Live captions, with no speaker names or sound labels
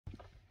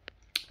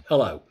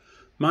Hello,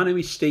 my name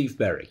is Steve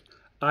Berry.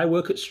 I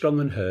work at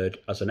Strong & Heard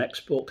as an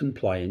export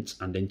compliance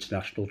and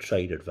international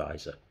trade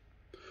advisor.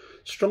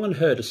 Strong &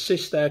 Heard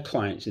assists their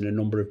clients in a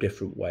number of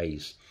different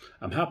ways.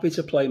 I'm happy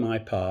to play my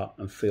part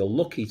and feel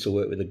lucky to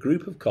work with a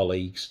group of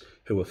colleagues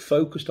who are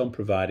focused on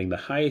providing the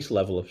highest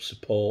level of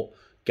support,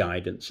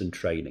 guidance and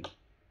training.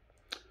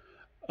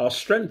 Our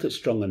strength at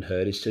Strong &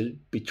 Heard is to,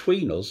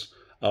 between us,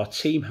 our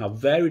team have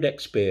varied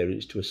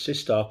experience to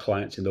assist our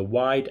clients in the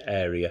wide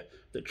area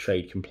that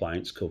trade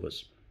compliance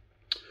covers.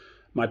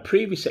 My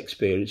previous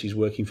experience is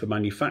working for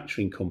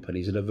manufacturing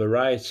companies in a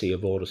variety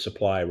of order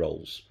supply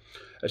roles.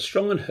 At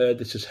Strong & Heard,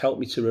 this has helped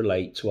me to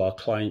relate to our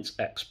clients'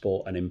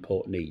 export and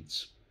import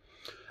needs.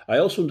 I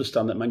also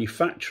understand that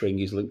manufacturing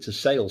is linked to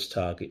sales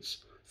targets,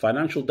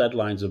 financial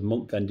deadlines of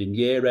month-end and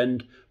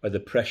year-end, where the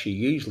pressure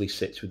usually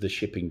sits with the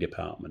shipping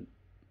department.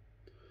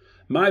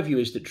 My view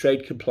is that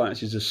trade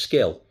compliance is a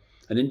skill,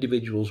 and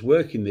individuals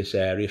working in this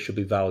area should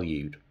be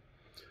valued.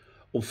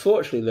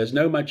 Unfortunately, there's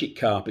no magic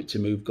carpet to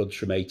move goods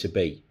from A to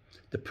B.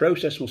 The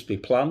process must be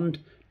planned,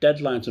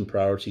 deadlines and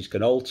priorities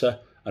can alter,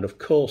 and of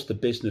course the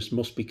business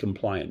must be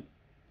compliant.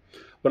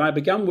 When I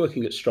began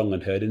working at Strong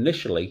 & Heard,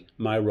 initially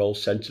my role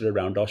centred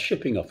around our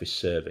shipping office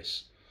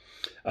service.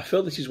 I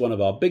feel this is one of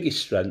our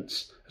biggest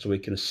strengths, as we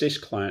can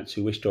assist clients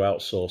who wish to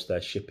outsource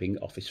their shipping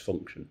office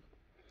function.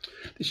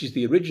 This is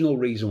the original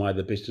reason why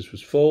the business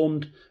was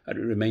formed, and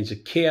it remains a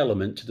key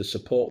element to the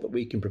support that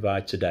we can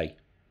provide today.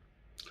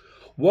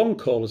 One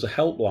Call is a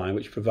helpline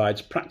which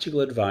provides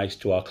practical advice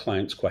to our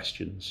clients'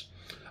 questions.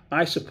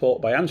 I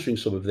support by answering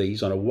some of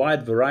these on a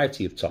wide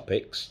variety of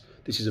topics.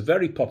 This is a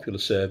very popular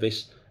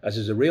service, as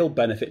there's a real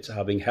benefit to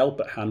having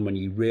help at hand when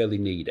you really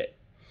need it.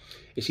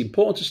 It's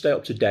important to stay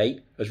up to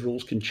date, as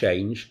rules can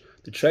change.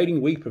 The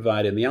training we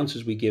provide and the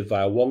answers we give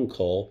via One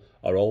Call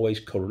are always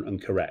current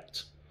and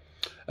correct.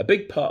 A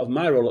big part of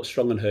my role at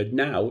Strong & Heard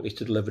now is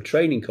to deliver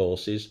training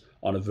courses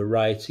on a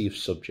variety of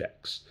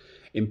subjects.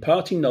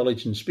 Imparting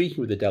knowledge and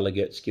speaking with the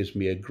delegates gives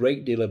me a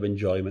great deal of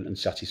enjoyment and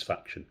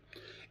satisfaction.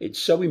 It's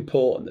so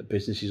important that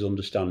businesses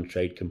understand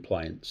trade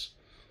compliance.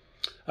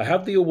 I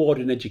have the award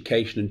in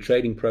Education and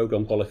Training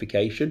Programme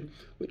qualification,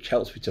 which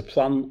helps me to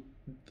plan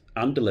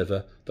and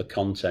deliver the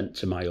content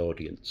to my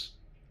audience.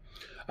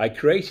 I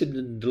created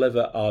and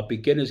deliver our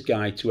Beginner's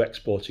Guide to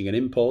Exporting and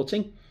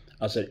Importing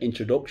as an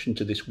introduction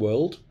to this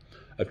world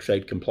of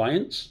trade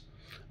compliance.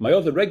 My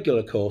other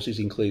regular courses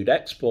include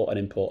Export and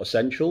Import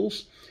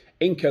Essentials,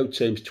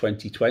 Incoterms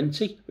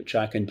 2020, which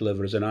I can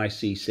deliver as an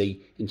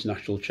ICC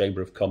International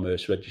Chamber of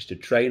Commerce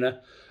registered trainer,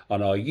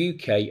 on our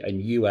UK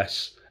and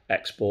US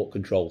export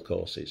control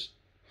courses.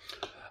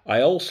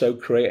 I also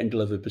create and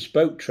deliver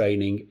bespoke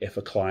training if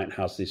a client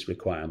has this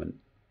requirement.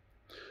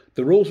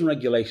 The rules and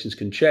regulations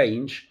can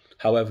change,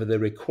 however the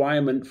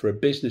requirement for a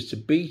business to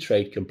be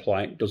trade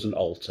compliant doesn't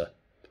alter.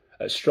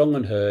 At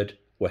Strong & Heard,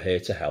 we're here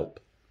to help.